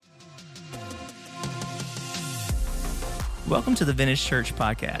Welcome to the Vintage Church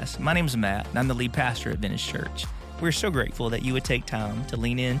podcast. My name is Matt, and I'm the lead pastor at Vintage Church. We're so grateful that you would take time to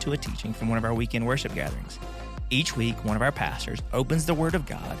lean into a teaching from one of our weekend worship gatherings. Each week, one of our pastors opens the Word of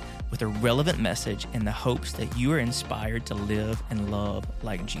God with a relevant message in the hopes that you are inspired to live and love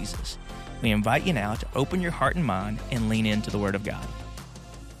like Jesus. We invite you now to open your heart and mind and lean into the Word of God.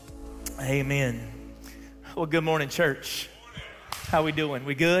 Amen. Well, good morning, church. How we doing?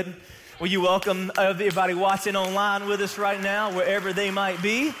 We good? Will you welcome everybody watching online with us right now, wherever they might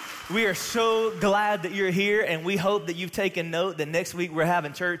be? We are so glad that you're here, and we hope that you've taken note that next week we're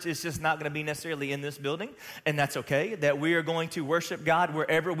having church. It's just not going to be necessarily in this building, and that's okay, that we are going to worship God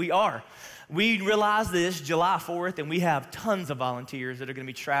wherever we are. We realized this July 4th, and we have tons of volunteers that are going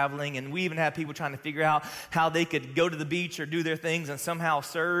to be traveling, and we even have people trying to figure out how they could go to the beach or do their things and somehow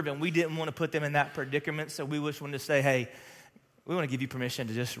serve, and we didn't want to put them in that predicament, so we just wanted to say, hey, we want to give you permission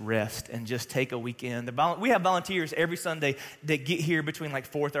to just rest and just take a weekend. We have volunteers every Sunday that get here between like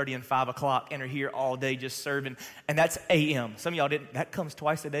 4:30 and 5 o'clock and are here all day just serving, and that's a.m. Some of y'all didn't, that comes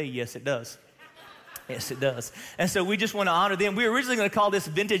twice a day? Yes, it does. Yes, it does. And so we just want to honor them. We were originally going to call this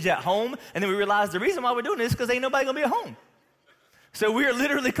Vintage at Home, and then we realized the reason why we're doing this is because ain't nobody going to be at home. So we are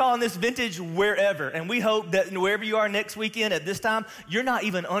literally calling this Vintage Wherever, and we hope that wherever you are next weekend at this time, you're not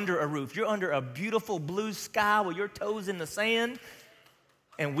even under a roof. You're under a beautiful blue sky with your toes in the sand,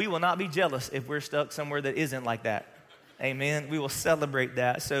 and we will not be jealous if we're stuck somewhere that isn't like that. Amen. We will celebrate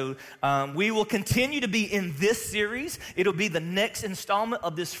that. So we will continue to be in this series. It'll be the next installment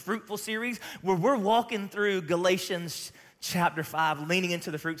of this fruitful series where we're walking through Galatians Chapter 5, leaning into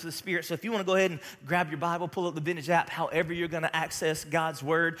the fruits of the Spirit. So if you want to go ahead and grab your Bible, pull up the Vintage app, however you're going to access God's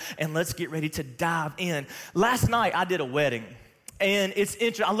Word, and let's get ready to dive in. Last night, I did a wedding. And it's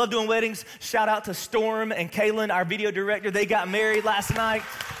interesting. I love doing weddings. Shout out to Storm and Kaylin, our video director. They got married last night.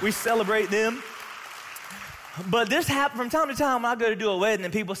 We celebrate them. But this happens from time to time when I go to do a wedding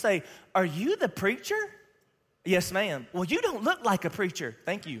and people say, "Are you the preacher?" "Yes, ma'am." "Well, you don't look like a preacher."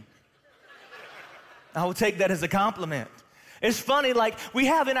 "Thank you." I will take that as a compliment. It's funny, like we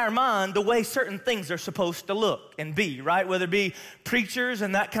have in our mind the way certain things are supposed to look and be, right? Whether it be preachers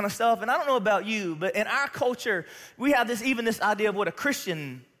and that kind of stuff. And I don't know about you, but in our culture, we have this idea of what a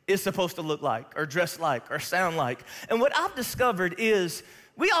Christian is supposed to look like or dress like or sound like. And what I've discovered is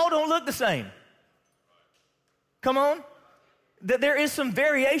we all don't look the same. Come on. That there is some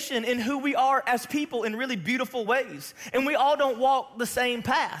variation in who we are as people in really beautiful ways. And we all don't walk the same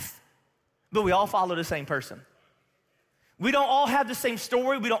path, but we all follow the same person. We don't all have the same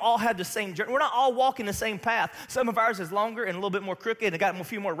story. We don't all have the same journey. We're not all walking the same path. Some of ours is longer and a little bit more crooked and got a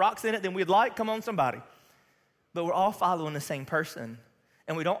few more rocks in it than we'd like. Come on, somebody. But we're all following the same person.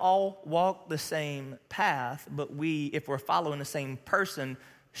 And we don't all walk the same path, but we, if we're following the same person,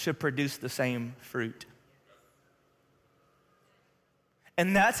 should produce the same fruit.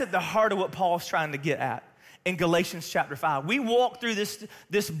 And that's at the heart of what Paul's trying to get at in Galatians chapter 5. We walk through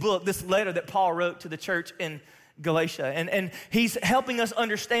this book, this letter that Paul wrote to the church in Galatia, and he's helping us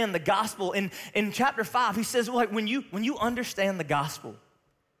understand the gospel. In chapter 5, he says, like, when you understand the gospel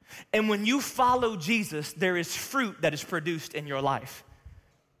and when you follow Jesus, there is fruit that is produced in your life.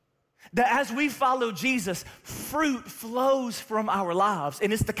 That as we follow Jesus, fruit flows from our lives,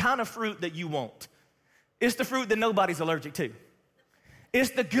 and it's the kind of fruit that you want. It's the fruit that nobody's allergic to.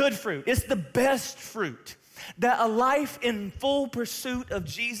 It's the good fruit. It's the best fruit. That a life in full pursuit of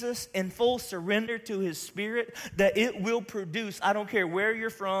Jesus, in full surrender to His Spirit, that it will produce, I don't care where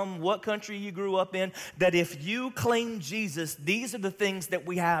you're from, what country you grew up in, that if you claim Jesus, these are the things that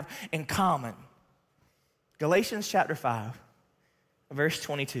we have in common. Galatians chapter 5, verse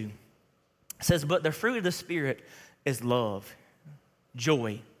 22 says, "But the fruit of the Spirit is love,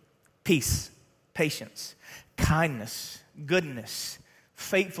 joy, peace, patience, kindness, goodness,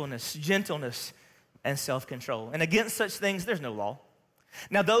 faithfulness, gentleness, and self-control. And against such things, there's no law.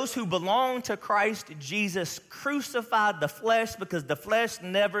 Now, those who belong to Christ Jesus crucified the flesh, because the flesh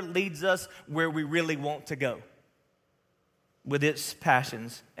never leads us where we really want to go with its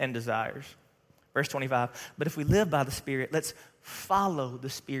passions and desires." Verse 25, "But if we live by the Spirit, let's follow the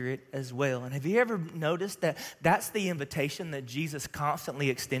Spirit as well." And have you ever noticed that that's the invitation that Jesus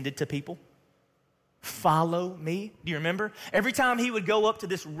constantly extended to people? Follow me. Do you remember? Every time he would go up to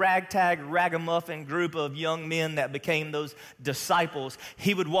this ragamuffin group of young men that became those disciples,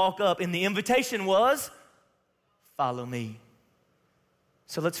 he would walk up and the invitation was, follow me.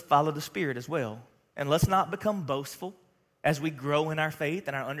 So let's follow the Spirit as well. And let's not become boastful as we grow in our faith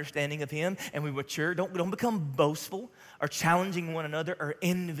and our understanding of Him and we mature. Don't become boastful or challenging one another or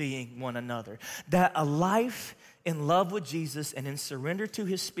envying one another. That a life in love with Jesus and in surrender to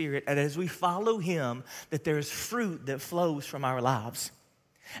his Spirit, and as we follow him, that there is fruit that flows from our lives.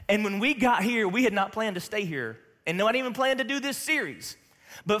 And when we got here, we had not planned to stay here and not even planned to do this series,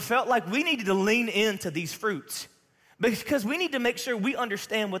 but felt like we needed to lean into these fruits because we need to make sure we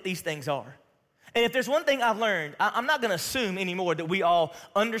understand what these things are. And if there's one thing I've learned, I'm not going to assume anymore that we all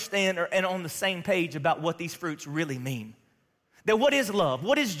understand and are on the same page about what these fruits really mean. That what is love?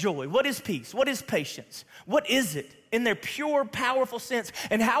 What is joy? What is peace? What is patience? What is it in their pure, powerful sense?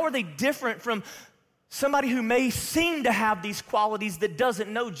 And how are they different from somebody who may seem to have these qualities that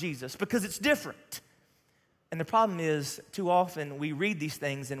doesn't know Jesus? Because it's different. And the problem is, too often we read these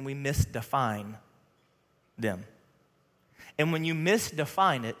things and we misdefine them. And when you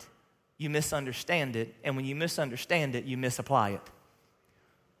misdefine it, you misunderstand it. And when you misunderstand it, you misapply it.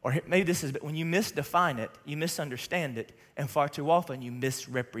 Or maybe this is, but when you misdefine it, you misunderstand it, and far too often you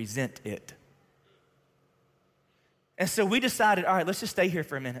misrepresent it. And so we decided, all right, let's just stay here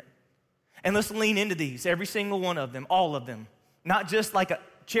for a minute. And let's lean into these, every single one of them, all of them. Not just like a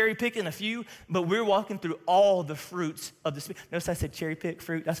cherry picking a few, but we're walking through all the fruits of the Spirit. Notice I said cherry pick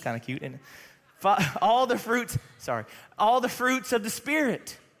fruit. That's kind of cute, isn't it? All the fruits of the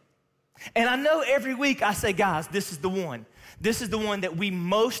Spirit. And I know every week I say, guys, this is the one. This is the one that we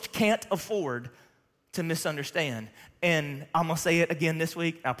most can't afford to misunderstand. And I'm going to say it again this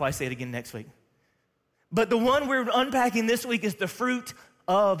week. I'll probably say it again next week. But the one we're unpacking this week is the fruit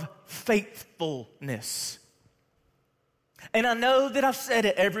of faithfulness. And I know that I've said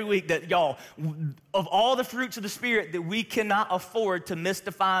it every week that, y'all, of all the fruits of the Spirit that we cannot afford to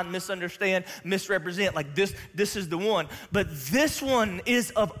misdefine, misunderstand, misrepresent, like this is the one. But this one is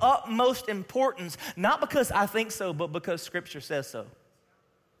of utmost importance, not because I think so, but because Scripture says so.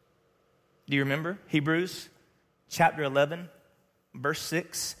 Do you remember? Hebrews chapter 11, verse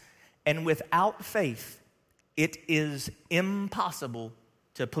 6. And without faith, it is impossible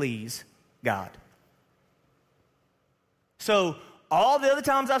to please God. So all the other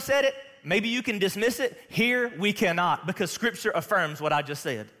times I've said it, maybe you can dismiss it. Here we cannot, because Scripture affirms what I just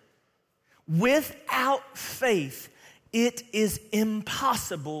said. Without faith, it is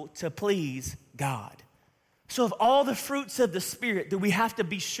impossible to please God. So of all the fruits of the Spirit, that we have to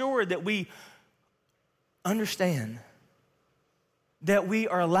be sure that we understand that we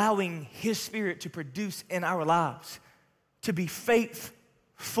are allowing His Spirit to produce in our lives, to be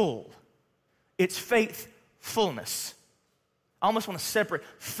faithful. It's faithfulness. I almost want to separate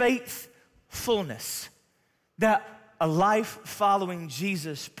faithfulness. That a life following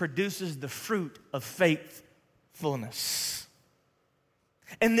Jesus produces the fruit of faithfulness.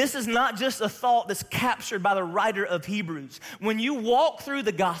 And this is not just a thought that's captured by the writer of Hebrews. When you walk through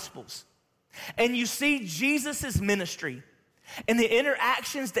the Gospels and you see Jesus' ministry and the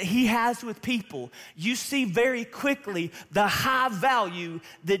interactions that he has with people, you see very quickly the high value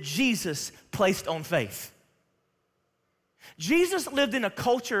that Jesus placed on faith. Jesus lived in a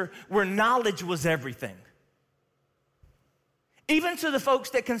culture where knowledge was everything. Even to the folks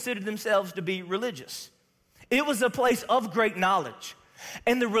that considered themselves to be religious. It was a place of great knowledge.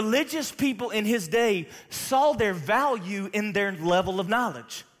 And the religious people in his day saw their value in their level of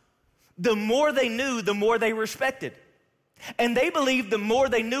knowledge. The more they knew, the more they respected. And they believed the more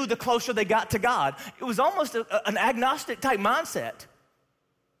they knew, the closer they got to God. It was almost an agnostic type mindset.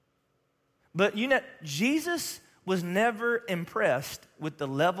 But you know, Jesus was never impressed with the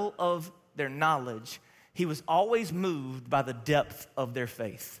level of their knowledge. He was always moved by the depth of their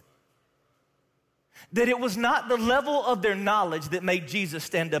faith. That it was not the level of their knowledge that made Jesus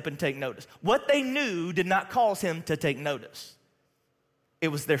stand up and take notice. What they knew did not cause him to take notice. It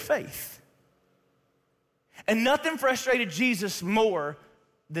was their faith. And nothing frustrated Jesus more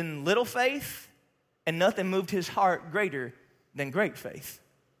than little faith, and nothing moved his heart greater than great faith.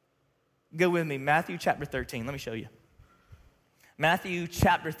 Go with me, Matthew chapter 13. Let me show you. Matthew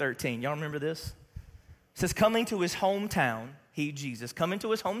chapter 13. Y'all remember this? It says, coming to his hometown, Jesus, coming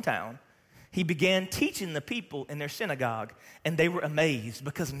to his hometown, he began teaching the people in their synagogue, and they were amazed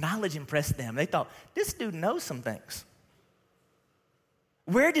because knowledge impressed them. They thought, this dude knows some things.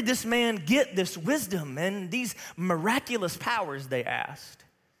 Where did this man get this wisdom and these miraculous powers, they asked.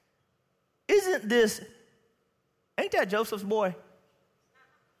 Ain't that Joseph's boy?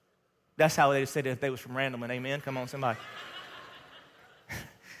 That's how they said it if they was from Randleman. Amen? Come on, somebody.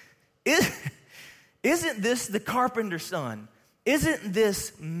 Isn't this the carpenter's son? Isn't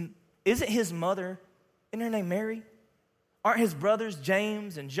his mother, isn't her name Mary? Aren't his brothers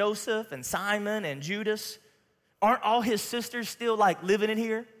James and Joseph and Simon and Judas? Aren't all his sisters still like living in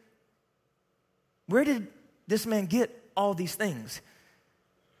here? Where did this man get all these things?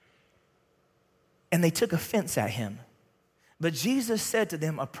 and they took offense at him. But Jesus said to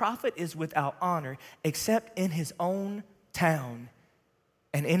them, a prophet is without honor except in his own town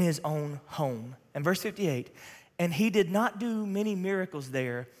and in his own home. And verse 58, and he did not do many miracles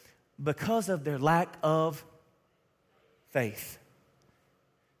there because of their lack of faith.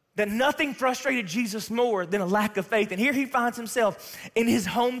 That nothing frustrated Jesus more than a lack of faith. And here he finds himself in his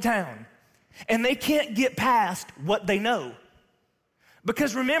hometown, and they can't get past what they know.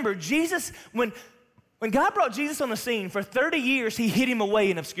 Because remember, Jesus, when God brought Jesus on the scene, for 30 years, he hid him away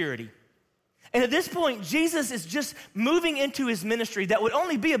in obscurity. And at this point, Jesus is just moving into his ministry that would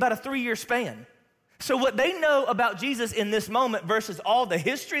only be about a 3-year span. So what they know about Jesus in this moment versus all the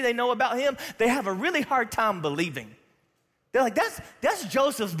history they know about him, they have a really hard time believing. They're like, that's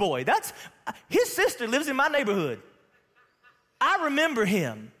Joseph's boy. His sister lives in my neighborhood. I remember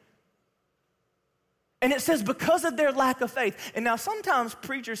him. And it says, because of their lack of faith. And now sometimes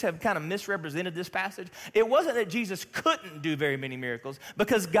preachers have kind of misrepresented this passage. It wasn't that Jesus couldn't do very many miracles,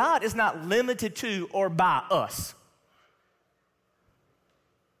 because God is not limited to or by us.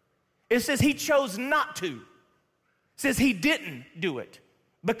 It says he chose not to. It says he didn't do it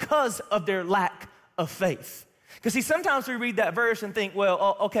because of their lack of faith. Because see, sometimes we read that verse and think,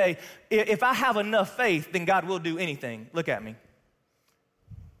 well, okay, if I have enough faith, then God will do anything. Look at me.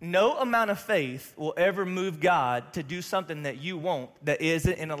 No amount of faith will ever move God to do something that you want that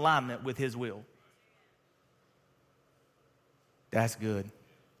isn't in alignment with his will. That's good.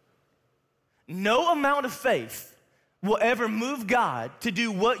 No amount of faith will ever move God to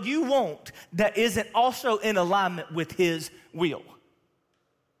do what you want that isn't also in alignment with his will.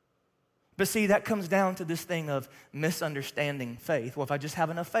 But see, that comes down to this thing of misunderstanding faith. Well, if I just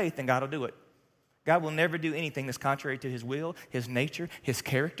have enough faith, then God will do it. God will never do anything that's contrary to his will, his nature, his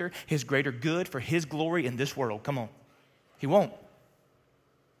character, his greater good for his glory in this world. Come on. He won't.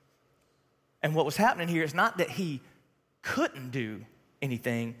 And what was happening here is not that he couldn't do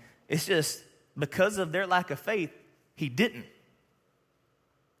anything. It's just because of their lack of faith, he didn't.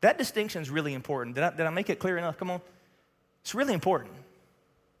 That distinction is really important. Did I make it clear enough? Come on. It's really important.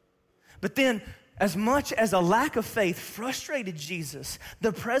 But then, as much as a lack of faith frustrated Jesus,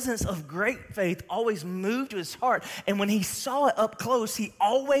 the presence of great faith always moved to his heart. And when he saw it up close, he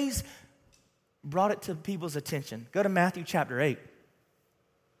always brought it to people's attention. Go to Matthew chapter 8.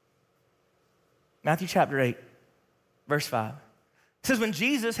 Matthew chapter 8, verse 5. It says, when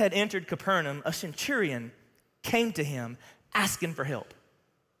Jesus had entered Capernaum, a centurion came to him asking for help.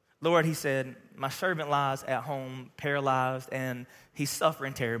 Lord, he said, my servant lies at home, paralyzed, and he's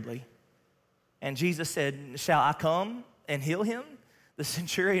suffering terribly. And Jesus said, shall I come and heal him? The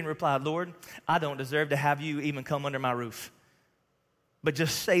centurion replied, Lord, I don't deserve to have you even come under my roof. But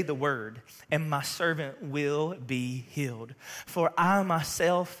just say the word, and my servant will be healed. For I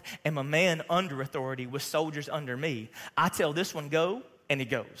myself am a man under authority with soldiers under me. I tell this one, go, and he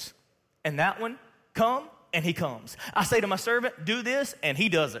goes. And that one, come, and he comes. I say to my servant, do this, and he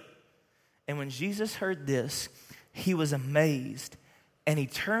does it. And when Jesus heard this, he was amazed. And he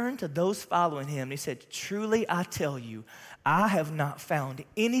turned to those following him and he said, truly I tell you, I have not found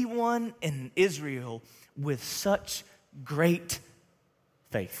anyone in Israel with such great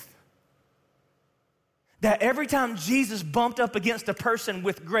faith. That every time Jesus bumped up against a person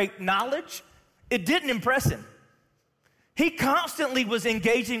with great knowledge, it didn't impress him. He constantly was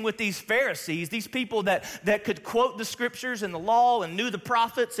engaging with these Pharisees, these people that could quote the scriptures and the law and knew the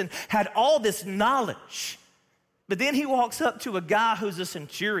prophets and had all this knowledge. But then he walks up to a guy who's a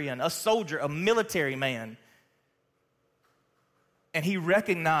centurion, a soldier, a military man. And he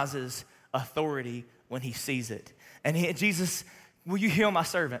recognizes authority when he sees it. And Jesus, will you heal my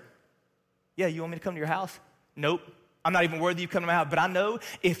servant? Yeah, you want me to come to your house? Nope. I'm not even worthy you come to my house. But I know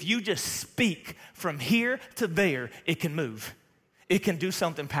if you just speak from here to there, it can move. It can do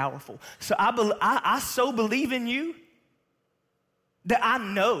something powerful. So I so believe in you that I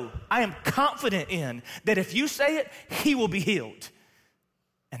know, I am confident in, that if you say it, he will be healed.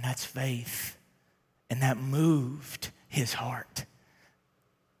 And that's faith. And that moved his heart.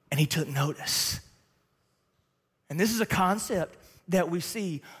 And he took notice. And this is a concept that we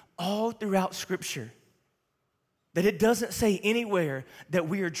see all throughout Scripture. That it doesn't say anywhere that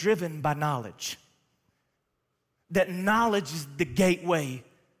we are driven by knowledge. That knowledge is the gateway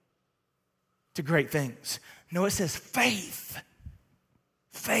to great things. No, it says faith.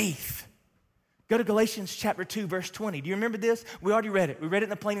 Faith. Go to Galatians chapter 2, verse 20. Do you remember this? We already read it. We read it in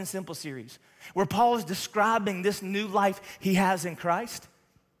the Plain and Simple series, where Paul is describing this new life he has in Christ.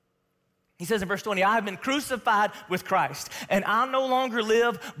 He says in verse 20, I have been crucified with Christ, and I no longer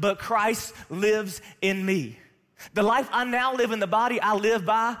live, but Christ lives in me. The life I now live in the body, I live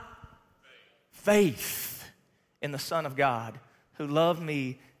by faith in the Son of God who loved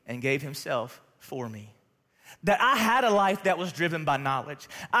me and gave himself for me. That I had a life that was driven by knowledge.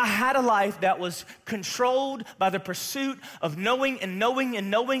 I had a life that was controlled by the pursuit of knowing and knowing and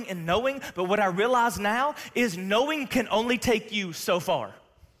knowing and knowing. But what I realize now is knowing can only take you so far.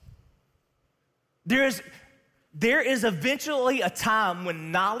 There is eventually a time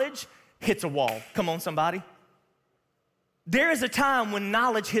when knowledge hits a wall. Come on, somebody. There is a time when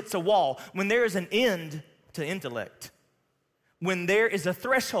knowledge hits a wall, when there is an end to intellect, when there is a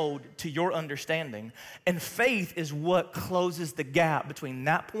threshold to your understanding. And faith is what closes the gap between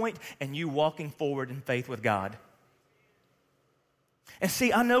that point and you walking forward in faith with God. And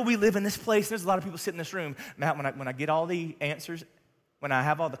see, I know we live in this place. There's a lot of people sitting in this room. Matt, when I get all the answers, when I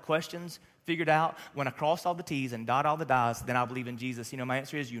have all the questions figured out, when I cross all the T's and dot all the I's, then I believe in Jesus. You know, my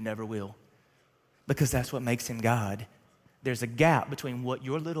answer is you never will. Because that's what makes him God. There's a gap between what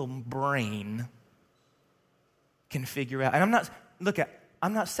your little brain can figure out. And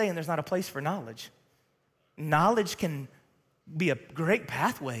I'm not saying there's not a place for knowledge. Knowledge can be a great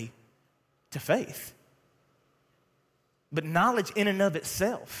pathway to faith. But knowledge in and of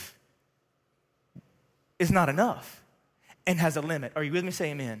itself is not enough and has a limit. Are you with me? Say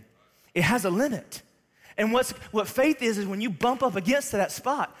amen. It has a limit. And what faith is when you bump up against that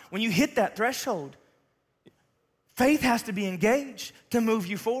spot, when you hit that threshold, faith has to be engaged to move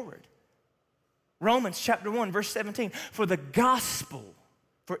you forward. Romans chapter 1, verse 17, for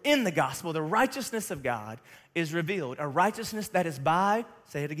in the gospel, the righteousness of God is revealed, a righteousness that is by,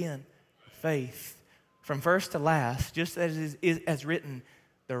 say it again, faith. From first to last, just as written,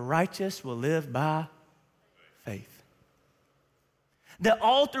 the righteous will live by faith. That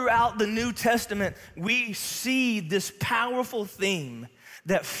all throughout the New Testament, we see this powerful theme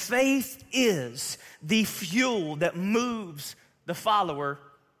that faith is the fuel that moves the follower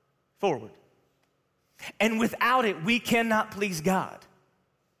forward. And without it, we cannot please God.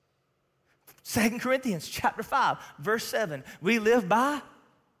 2 Corinthians chapter 5, verse 7, we live by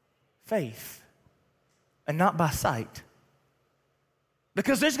faith and not by sight.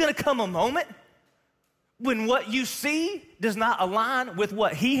 Because there's gonna come a moment when what you see does not align with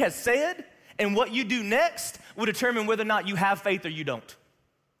what he has said, and what you do next will determine whether or not you have faith or you don't.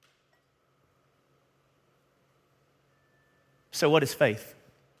 So what is faith?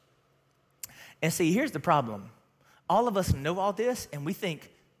 And see, here's the problem. All of us know all this, and we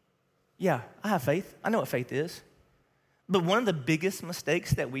think, yeah, I have faith. I know what faith is. But one of the biggest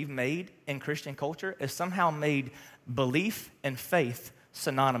mistakes that we've made in Christian culture is somehow made belief and faith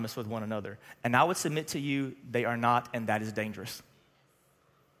synonymous with one another. And I would submit to you, they are not, and that is dangerous.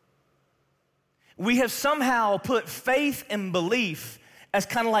 We have somehow put faith and belief as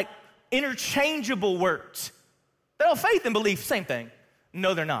kind of like interchangeable words. Oh, faith and belief, same thing.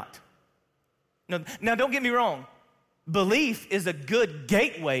 No, they're not. No, now, don't get me wrong. Belief is a good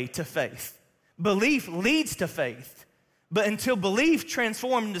gateway to faith. Belief leads to faith. But until belief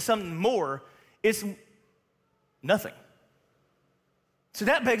transforms into something more, it's nothing. So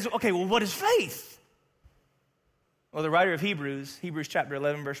that begs, okay, well, what is faith? Well, the writer of Hebrews chapter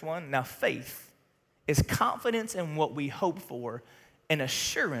 11, verse 1, now faith is confidence in what we hope for and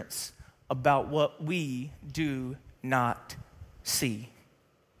assurance about what we do not see.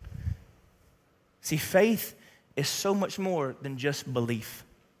 See, faith is so much more than just belief.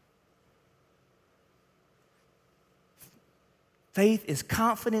 Faith is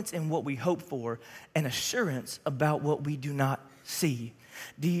confidence in what we hope for and assurance about what we do not see.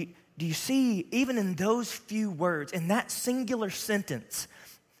 Do you see, even in those few words, in that singular sentence,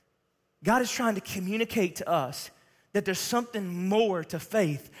 God is trying to communicate to us that there's something more to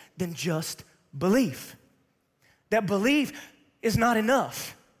faith than just belief. That belief is not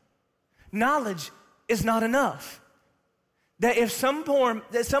enough. Knowledge is not enough. That at some point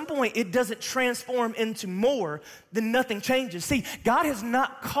it doesn't transform into more, then nothing changes. See, God has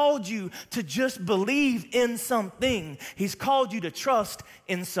not called you to just believe in something. He's called you to trust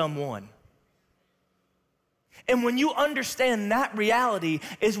in someone. And when you understand that reality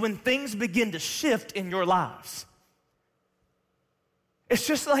is when things begin to shift in your lives. It's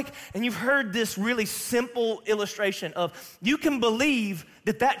just like, and you've heard this really simple illustration of you can believe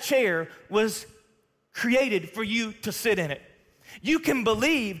that chair was created for you to sit in it. You can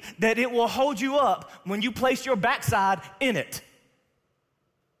believe that it will hold you up when you place your backside in it.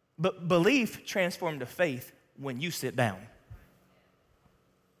 But belief transformed to faith when you sit down.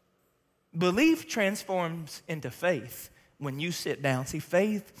 Belief transforms into faith when you sit down. See,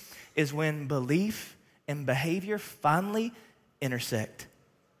 faith is when belief and behavior finally intersect.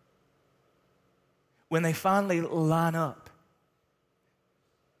 When they finally line up.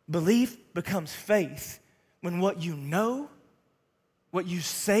 Belief becomes faith when what you know, what you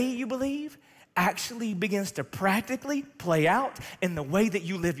say you believe, actually begins to practically play out in the way that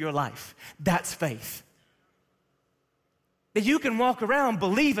you live your life. That's faith. That you can walk around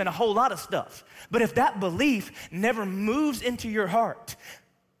believing a whole lot of stuff, but if that belief never moves into your heart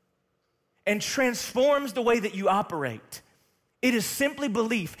and transforms the way that you operate, it is simply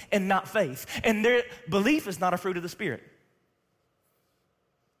belief and not faith. And belief is not a fruit of the Spirit.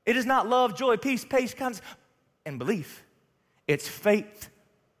 It is not love, joy, peace, patience, kindness, and belief. It's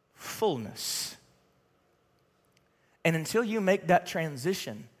faithfulness. And until you make that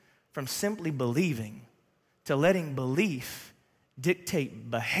transition from simply believing to letting belief dictate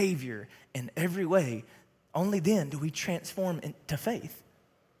behavior in every way, only then do we transform into faith.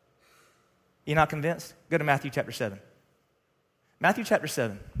 You're not convinced? Go to Matthew chapter 7. Matthew chapter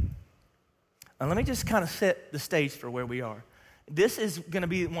 7. And let me just kind of set the stage for where we are. This is going to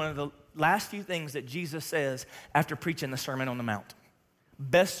be one of the last few things that Jesus says after preaching the Sermon on the Mount.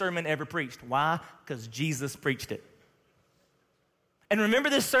 Best sermon ever preached. Why? Because Jesus preached it. And remember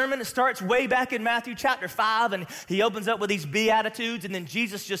this sermon, it starts way back in Matthew chapter 5, and he opens up with these Beatitudes, and then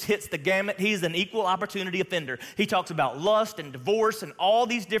Jesus just hits the gamut. He's an equal opportunity offender. He talks about lust and divorce and all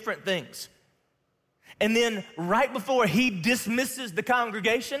these different things. And then right before he dismisses the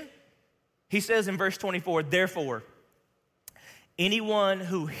congregation, he says in verse 24, therefore, anyone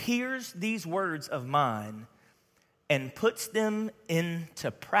who hears these words of mine and puts them into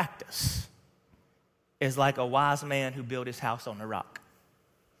practice is like a wise man who built his house on the rock.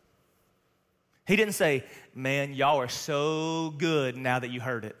 He didn't say, man, y'all are so good now that you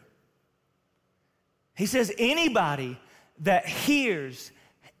heard it. He says anybody that hears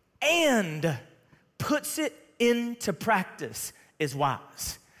and puts it into practice is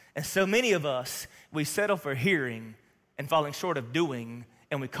wise. And so many of us, we settle for hearing and falling short of doing,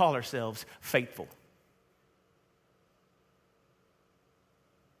 and we call ourselves faithful.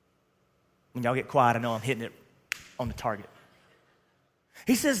 When y'all get quiet, I know I'm hitting it on the target.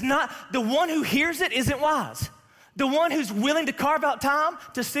 He says, not the one who hears it isn't wise. The one who's willing to carve out time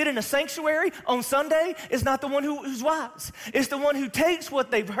to sit in a sanctuary on Sunday is not the one who's wise. It's the one who takes what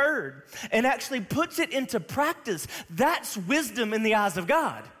they've heard and actually puts it into practice. That's wisdom in the eyes of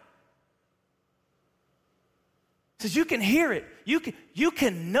God. He says you can hear it, you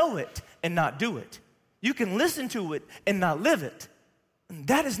can know it and not do it. You can listen to it and not live it. And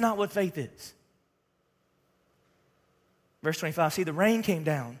that is not what faith is. Verse 25, see, the rain came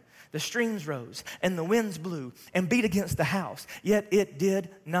down, the streams rose, and the winds blew and beat against the house, yet it did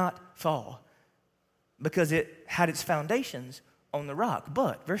not fall because it had its foundations on the rock.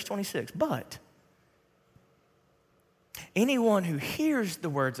 But, verse 26, but anyone who hears the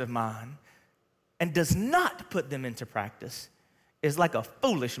words of mine and does not put them into practice is like a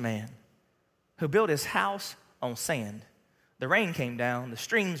foolish man who built his house on sand. The rain came down, the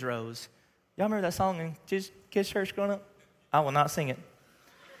streams rose. Y'all remember that song in Kids Church growing up? I will not sing it.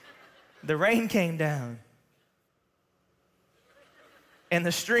 The rain came down, and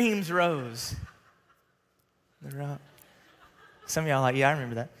the streams rose. Some of y'all are like, yeah, I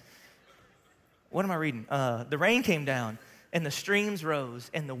remember that. What am I reading? The rain came down, and the streams rose,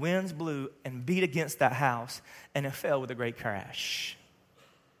 and the winds blew and beat against that house, and it fell with a great crash.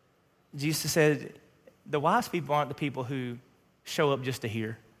 Jesus said, the wise people aren't the people who show up just to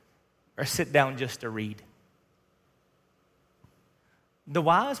hear or sit down just to read. The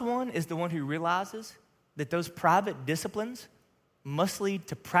wise one is the one who realizes that those private disciplines must lead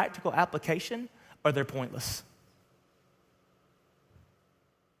to practical application or they're pointless.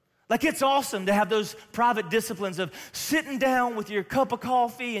 Like it's awesome to have those private disciplines of sitting down with your cup of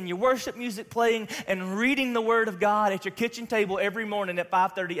coffee and your worship music playing and reading the Word of God at your kitchen table every morning at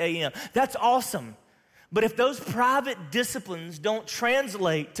 5:30 a.m. That's awesome. But if those private disciplines don't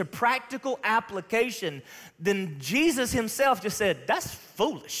translate to practical application, then Jesus himself just said, that's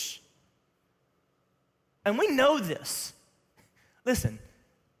foolish. And we know this. Listen,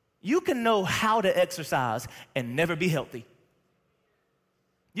 you can know how to exercise and never be healthy.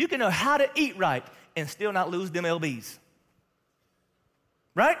 You can know how to eat right and still not lose them LBs.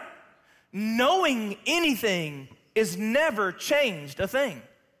 Right? Knowing anything is never changed a thing.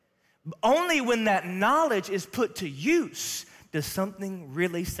 Only when that knowledge is put to use does something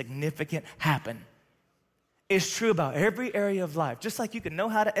really significant happen. It's true about every area of life. Just like you can know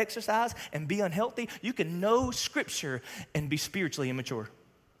how to exercise and be unhealthy, you can know Scripture and be spiritually immature.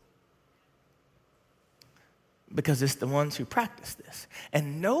 Because it's the ones who practice this.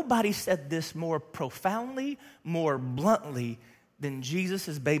 And nobody said this more profoundly, more bluntly than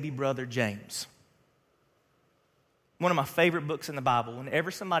Jesus' baby brother James. One of my favorite books in the Bible. Whenever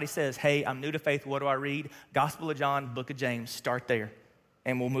somebody says, hey, I'm new to faith, what do I read? Gospel of John, Book of James. Start there,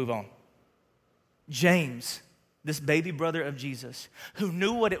 and we'll move on. James, this baby brother of Jesus, who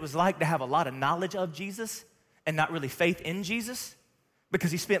knew what it was like to have a lot of knowledge of Jesus and not really faith in Jesus,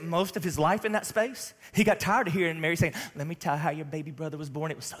 because he spent most of his life in that space. He got tired of hearing Mary saying, let me tell you how your baby brother was born.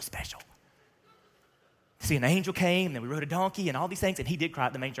 It was so special. See, an angel came, then we rode a donkey and all these things, and he did cry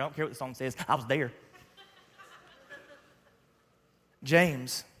at the manger. I don't care what the song says. I was there.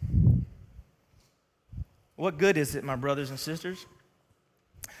 James, what good is it, my brothers and sisters,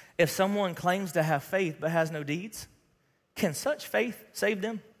 if someone claims to have faith but has no deeds? Can such faith save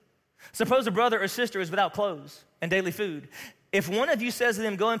them? Suppose a brother or sister is without clothes and daily food. If one of you says to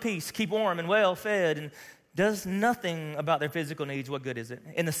them, go in peace, keep warm and well fed, and does nothing about their physical needs, what good is it?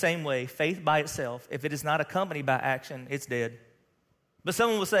 In the same way, faith by itself, if it is not accompanied by action, it's dead. But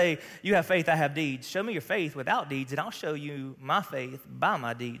someone will say, you have faith, I have deeds. Show me your faith without deeds, and I'll show you my faith by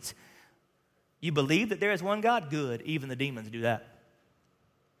my deeds. You believe that there is one God? Good. Even the demons do that.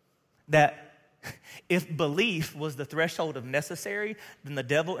 That if belief was the threshold of necessary, then the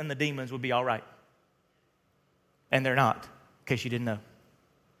devil and the demons would be all right. And they're not, in case you didn't know.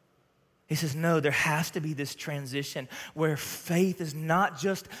 He says, no, there has to be this transition where faith is not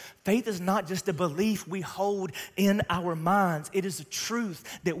just a belief we hold in our minds. It is a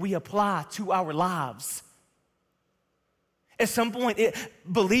truth that we apply to our lives. At some point,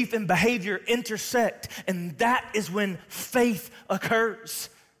 belief and behavior intersect, and that is when faith occurs.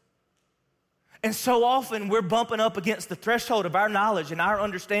 And so often we're bumping up against the threshold of our knowledge and our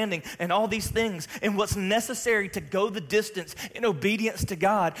understanding and all these things. And what's necessary to go the distance in obedience to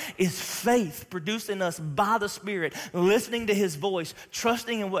God is faith produced in us by the Spirit, listening to His voice,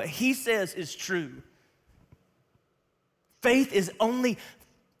 trusting in what He says is true. Faith is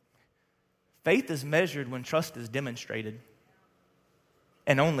measured when trust is demonstrated.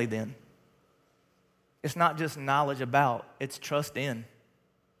 And only then. It's not just knowledge about, it's trust in.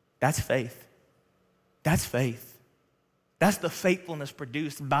 That's faith. That's faith. That's the faithfulness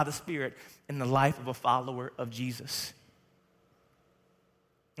produced by the Spirit in the life of a follower of Jesus.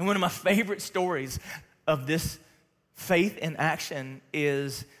 And one of my favorite stories of this faith in action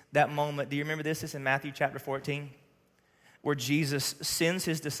is that moment. Do you remember this? It's in Matthew chapter 14, where Jesus sends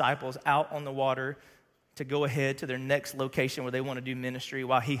His disciples out on the water to go ahead to their next location where they want to do ministry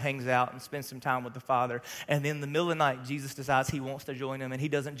while He hangs out and spends some time with the Father. And then in the middle of the night, Jesus decides He wants to join them, and He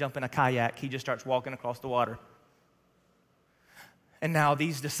doesn't jump in a kayak. He just starts walking across the water. And now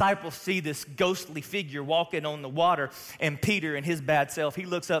these disciples see this ghostly figure walking on the water, and Peter, in his bad self, he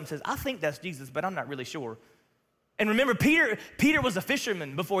looks up and says, I think that's Jesus, but I'm not really sure. And remember, Peter was a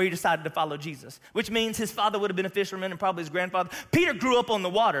fisherman before he decided to follow Jesus, which means his father would have been a fisherman and probably his grandfather. Peter grew up on the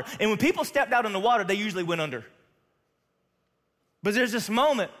water, and when people stepped out on the water, they usually went under. But there's this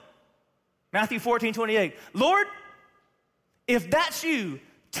moment, Matthew 14:28. Lord, if that's you,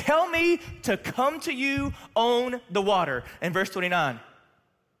 tell me to come to you on the water. And verse 29,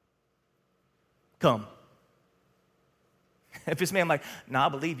 come. If it's me, I'm like, I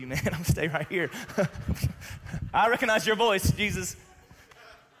believe you, man. I'm going to stay right here. I recognize your voice, Jesus.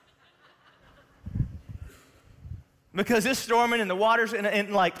 Because it's storming and the water's,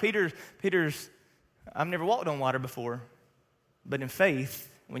 and like Peter's, I've never walked on water before. But in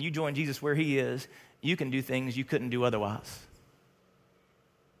faith, when you join Jesus where He is, you can do things you couldn't do otherwise.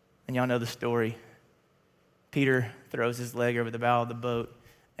 And y'all know the story. Peter throws his leg over the bow of the boat,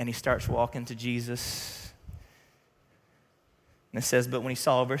 and he starts walking to Jesus. And it says, but when he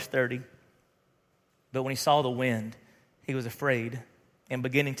saw, verse 30, but when he saw the wind, he was afraid, and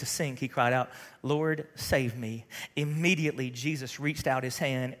beginning to sink, he cried out, Lord, save me. Immediately, Jesus reached out His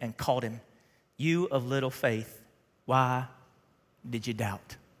hand and caught him. You of little faith, why did you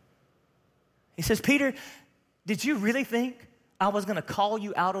doubt? He says, Peter, did you really think I was going to call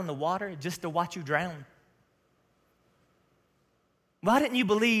you out on the water just to watch you drown? Why didn't you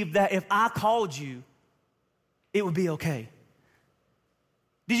believe that if I called you, it would be okay?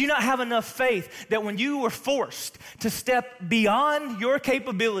 Did you not have enough faith that when you were forced to step beyond your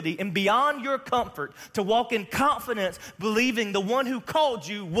capability and beyond your comfort to walk in confidence, believing the one who called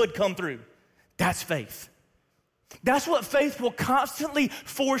you would come through? That's faith. That's what faith will constantly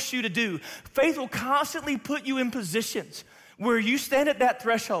force you to do. Faith will constantly put you in positions where you stand at that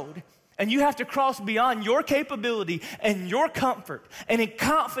threshold and you have to cross beyond your capability and your comfort, and in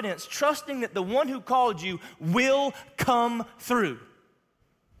confidence, trusting that the one who called you will come through.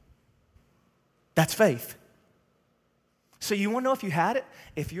 That's faith. So you want to know if you had it?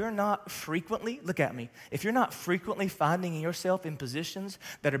 If you're not frequently, look at me, if you're not frequently finding yourself in positions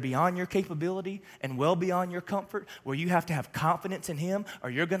that are beyond your capability and well beyond your comfort, where you have to have confidence in Him or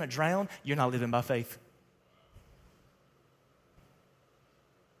you're going to drown, you're not living by faith.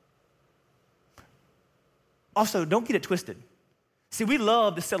 Also, don't get it twisted. See, we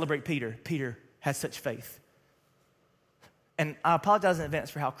love to celebrate Peter. Peter had such faith. And I apologize in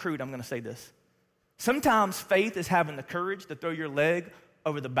advance for how crude I'm going to say this. Sometimes faith is having the courage to throw your leg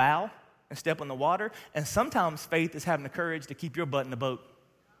over the bow and step on the water. And sometimes faith is having the courage to keep your butt in the boat.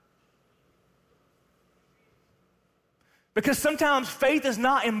 Because sometimes faith is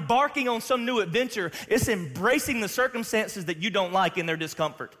not embarking on some new adventure. It's embracing the circumstances that you don't like in their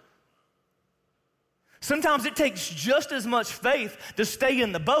discomfort. Sometimes it takes just as much faith to stay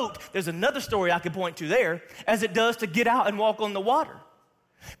in the boat, there's another story I could point to there, as it does to get out and walk on the water.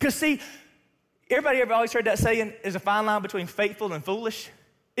 Because see, everybody ever always heard that saying, there's a fine line between faithful and foolish?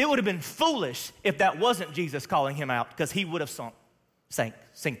 It would have been foolish if that wasn't Jesus calling him out, because he would have sinked.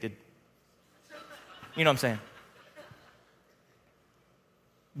 You know what I'm saying?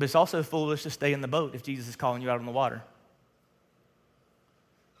 But it's also foolish to stay in the boat if Jesus is calling you out on the water.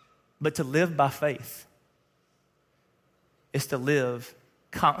 But to live by faith is to live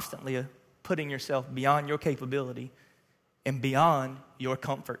constantly putting yourself beyond your capability and beyond your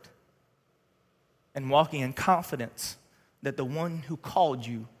comfort and walking in confidence that the one who called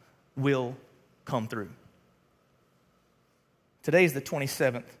you will come through. Today is the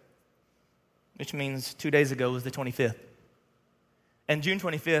 27th, which means 2 days ago was the 25th. And June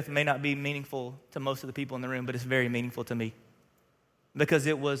 25th may not be meaningful to most of the people in the room, but it's very meaningful to me. Because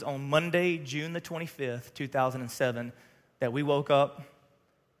it was on Monday, June the 25th, 2007, that we woke up,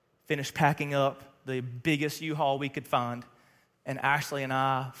 finished packing up the biggest U-Haul we could find, and Ashley and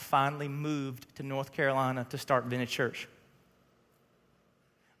I finally moved to North Carolina to start Vintage Church.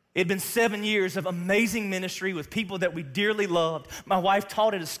 It had been 7 years of amazing ministry with people that we dearly loved. My wife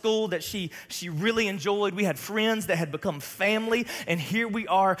taught at a school that she really enjoyed. We had friends that had become family, and here we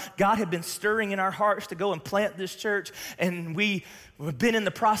are. God had been stirring in our hearts to go and plant this church, and we've been in the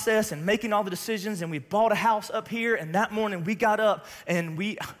process and making all the decisions, and we bought a house up here, and that morning we got up and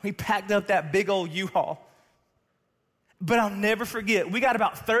we packed up that big old U-Haul. But I'll never forget, we got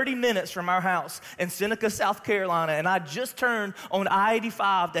about 30 minutes from our house in Seneca, South Carolina, and I just turned on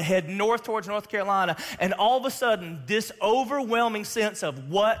I-85 to head north towards North Carolina, and all of a sudden, this overwhelming sense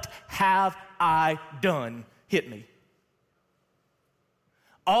of what have I done hit me.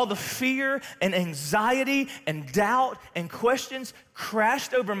 All the fear and anxiety and doubt and questions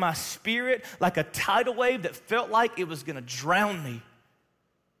crashed over my spirit like a tidal wave that felt like it was going to drown me.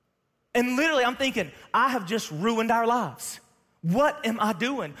 And literally, I'm thinking, I have just ruined our lives. What am I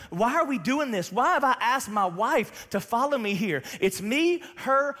doing? Why are we doing this? Why have I asked my wife to follow me here? It's me,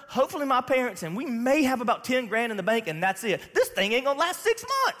 her, hopefully my parents, and we may have about 10 grand in the bank, and that's it. This thing ain't gonna last 6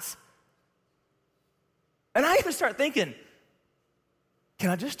 months. And I even start thinking, can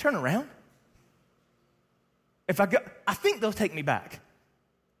I just turn around? If I go, I think they'll take me back.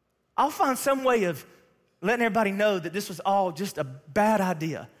 I'll find some way of letting everybody know that this was all just a bad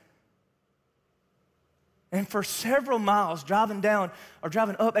idea. And for several miles, driving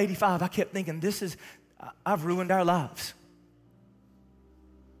up 85, I kept thinking, I've ruined our lives.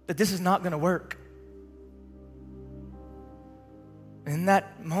 That this is not going to work. In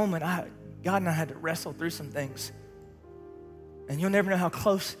that moment, God and I had to wrestle through some things. And you'll never know how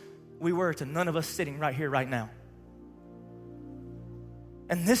close we were to none of us sitting right here, right now.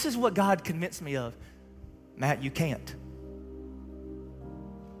 And this is what God convinced me of. Matt, you can't.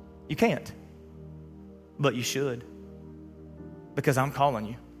 You can't. But you should, because I'm calling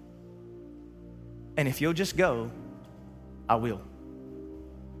you. And if you'll just go, I will.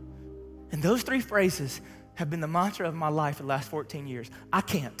 And those three phrases have been the mantra of my life for the last 14 years. I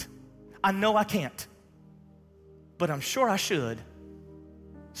can't. I know I can't. But I'm sure I should,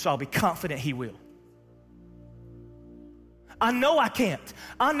 so I'll be confident He will. I know I can't.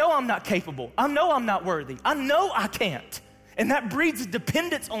 I know I'm not capable. I know I'm not worthy. I know I can't. And that breeds a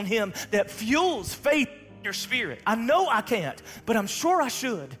dependence on Him that fuels faith in your spirit. I know I can't, but I'm sure I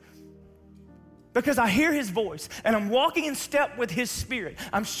should. Because I hear His voice and I'm walking in step with His Spirit.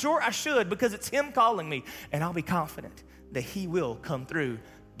 I'm sure I should because it's Him calling me. And I'll be confident that He will come through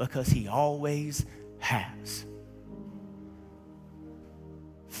because He always has.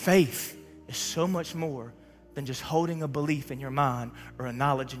 Faith is so much more than just holding a belief in your mind or a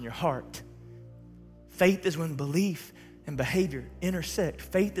knowledge in your heart. Faith is when belief and behavior intersect.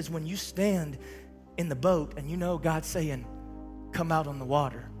 Faith is when you stand in the boat and you know God's saying, come out on the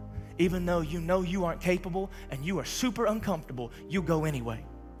water. even though you know you aren't capable and you are super uncomfortable, you go anyway.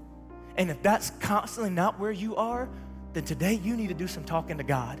 And if that's constantly not where you are, then today you need to do some talking to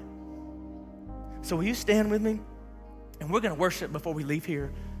God. So will you stand with me? And we're going to worship before we leave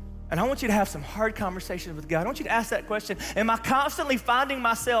here. And I want you to have some hard conversations with God. I want you to ask that question, am I constantly finding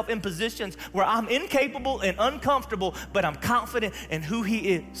myself in positions where I'm incapable and uncomfortable, but I'm confident in who He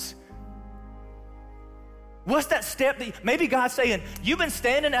is? What's that step that maybe God's saying, you've been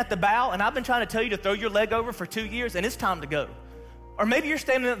standing at the bow and I've been trying to tell you to throw your leg over for 2 years and it's time to go. Or maybe you're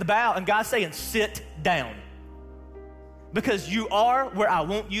standing at the bow and God's saying, sit down. Because you are where I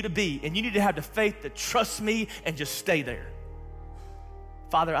want you to be, and you need to have the faith to trust me and just stay there.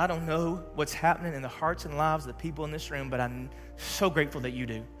 Father, I don't know what's happening in the hearts and lives of the people in this room, but I'm so grateful that you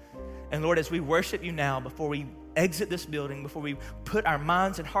do. And Lord, as we worship you now, before we exit this building, before we put our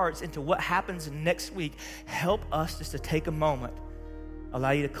minds and hearts into what happens next week, help us just to take a moment,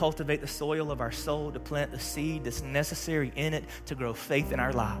 allow you to cultivate the soil of our soul, to plant the seed that's necessary in it to grow faith in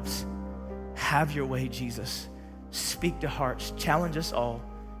our lives. Have your way, Jesus. Speak to hearts, challenge us all.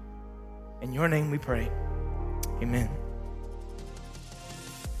 In your name we pray, amen.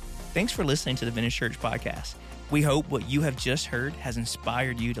 Thanks for listening to the Vintage Church Podcast. We hope what you have just heard has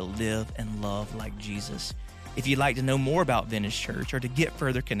inspired you to live and love like Jesus. If you'd like to know more about Vintage Church or to get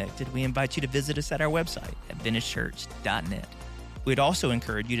further connected, we invite you to visit us at our website at vintagechurch.net. We'd also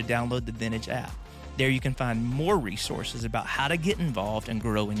encourage you to download the Vintage app. There you can find more resources about how to get involved and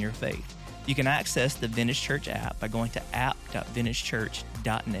grow in your faith. You can access the Vintage Church app by going to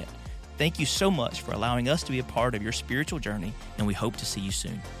app.vintagechurch.net. Thank you so much for allowing us to be a part of your spiritual journey, and we hope to see you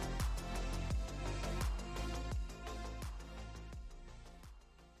soon.